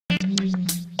I'm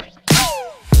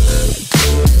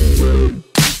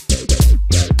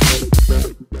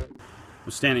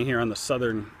standing here on the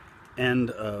southern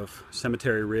end of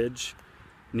Cemetery Ridge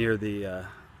near the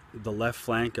left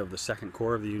flank of the 2nd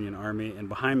Corps of the Union Army, and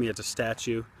behind me it's a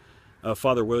statue of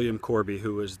Father William Corby,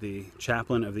 who was the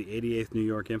chaplain of the 88th New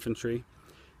York Infantry,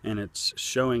 and it's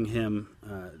showing him,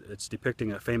 it's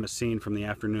depicting a famous scene from the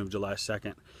afternoon of July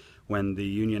 2nd when the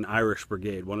Union Irish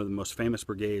Brigade, one of the most famous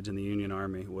brigades in the Union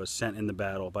Army, was sent in the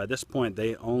battle. By this point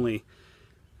they only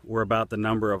were about the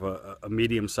number of a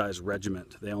medium-sized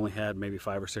regiment. They only had maybe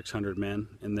 500 or 600 men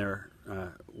in their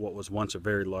what was once a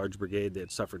very large brigade. They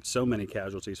had suffered so many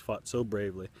casualties, fought so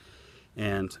bravely,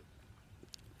 and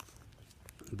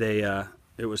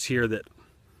it was here that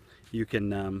you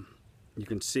can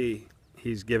see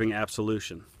he's giving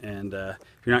absolution. And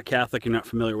if you're not Catholic, you're not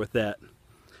familiar with that.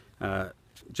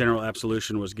 General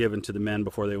absolution was given to the men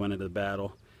before they went into the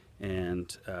battle,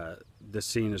 and this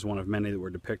scene is one of many that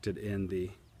were depicted in the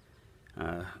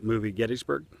movie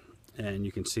Gettysburg, and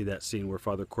you can see that scene where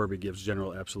Father Corby gives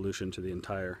general absolution to the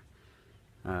entire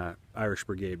Irish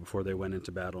Brigade before they went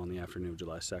into battle on the afternoon of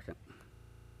July 2nd.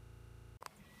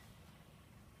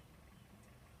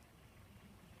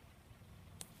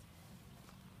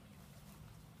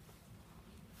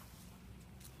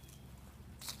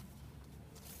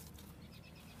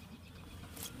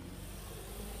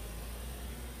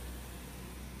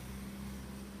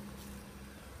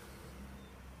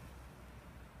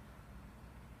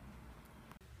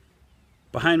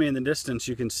 Behind me in the distance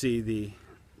you can see the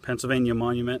Pennsylvania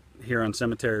Monument here on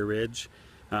Cemetery Ridge.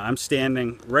 I'm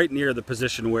standing right near the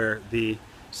position where the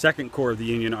 2nd Corps of the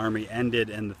Union Army ended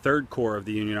and the 3rd Corps of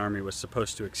the Union Army was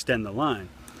supposed to extend the line.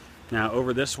 Now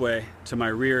over this way to my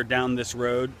rear down this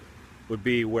road would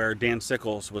be where Dan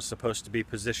Sickles was supposed to be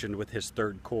positioned with his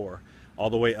 3rd Corps, all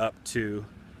the way up to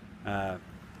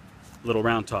Little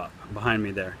Round Top behind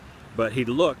me there. But he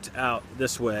looked out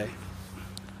this way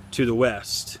to the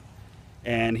west,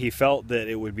 and he felt that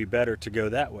it would be better to go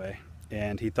that way,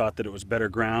 and he thought that it was better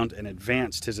ground, and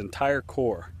advanced his entire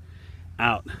corps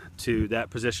out to that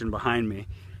position behind me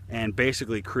and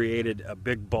basically created a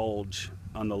big bulge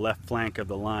on the left flank of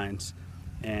the lines,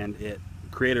 and it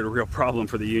created a real problem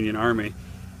for the Union Army.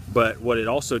 But what it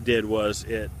also did was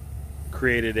it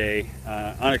created a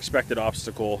unexpected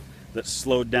obstacle that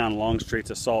slowed down Longstreet's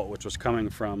assault, which was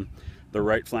coming from the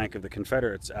right flank of the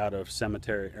Confederates out of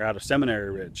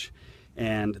Seminary Ridge.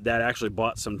 And that actually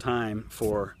bought some time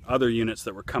for other units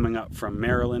that were coming up from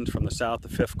Maryland, from the south, the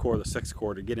 5th Corps, the 6th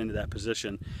Corps, to get into that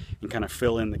position and kind of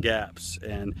fill in the gaps.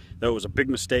 And though it was a big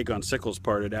mistake on Sickles'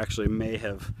 part, it actually may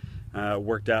have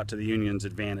worked out to the Union's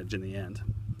advantage in the end.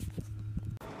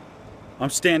 I'm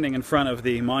standing in front of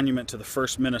the monument to the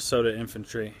 1st Minnesota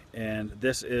Infantry, and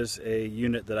this is a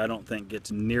unit that I don't think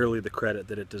gets nearly the credit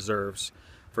that it deserves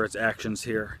for its actions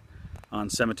here on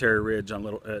Cemetery Ridge at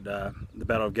the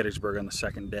Battle of Gettysburg on the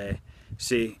 2nd day.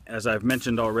 See, as I've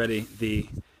mentioned already, the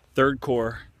 3rd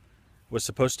Corps was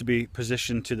supposed to be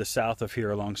positioned to the south of here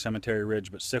along Cemetery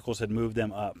Ridge, but Sickles had moved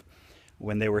them up.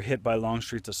 When they were hit by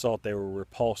Longstreet's assault, they were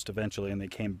repulsed eventually, and they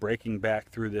came breaking back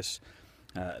through this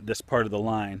part of the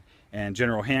line. And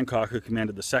General Hancock, who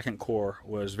commanded the 2nd Corps,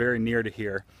 was very near to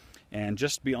here. And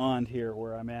just beyond here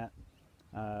where I'm at,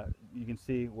 you can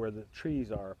see where the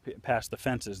trees are past the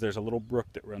fences. There's a little brook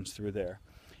that runs through there,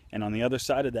 and on the other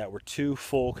side of that were 2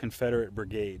 full Confederate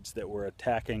brigades that were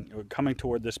coming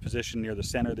toward this position near the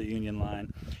center of the Union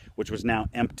line, which was now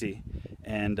empty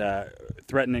and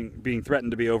being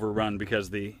threatened to be overrun because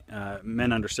the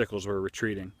men under Sickles were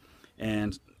retreating.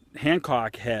 And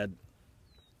Hancock had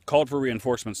called for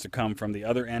reinforcements to come from the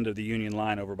other end of the Union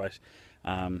line over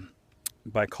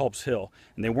by Culp's Hill,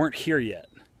 and they weren't here yet.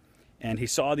 And he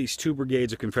saw these 2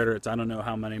 brigades of Confederates, I don't know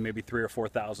how many, maybe 3,000 or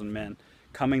 4,000 men,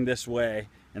 coming this way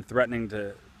and threatening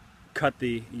to cut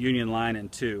the Union line in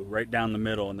 2, right down the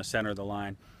middle in the center of the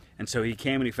line. And so he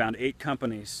came and he found 8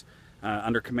 companies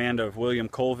under command of William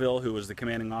Colville, who was the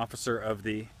commanding officer of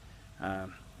the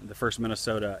 1st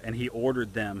Minnesota, and he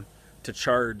ordered them to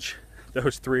charge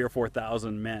those 3,000 or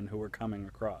 4,000 men who were coming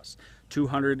across.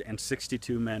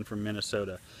 262 men from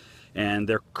Minnesota. And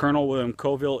their Colonel William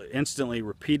Colville instantly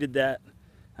repeated that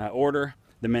order.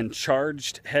 The men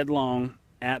charged headlong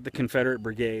at the Confederate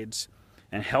brigades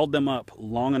and held them up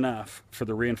long enough for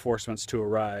the reinforcements to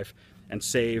arrive and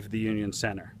save the Union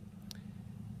center.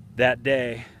 That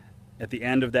day, at the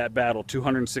end of that battle,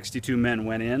 262 men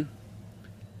went in.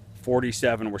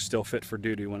 47 were still fit for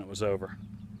duty when it was over.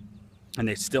 And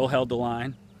they still held the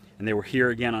line, and they were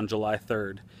here again on July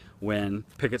 3rd when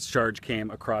Pickett's charge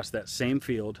came across that same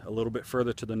field a little bit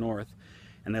further to the north,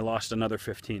 and they lost another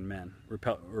 15 men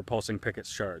repulsing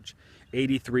Pickett's charge.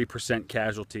 83%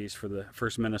 casualties for the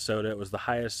 1st Minnesota. It was the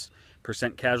highest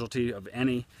percent casualty of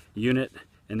any unit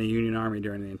in the Union Army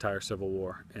during the entire Civil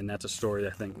War, and that's a story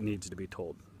that I think needs to be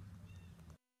told.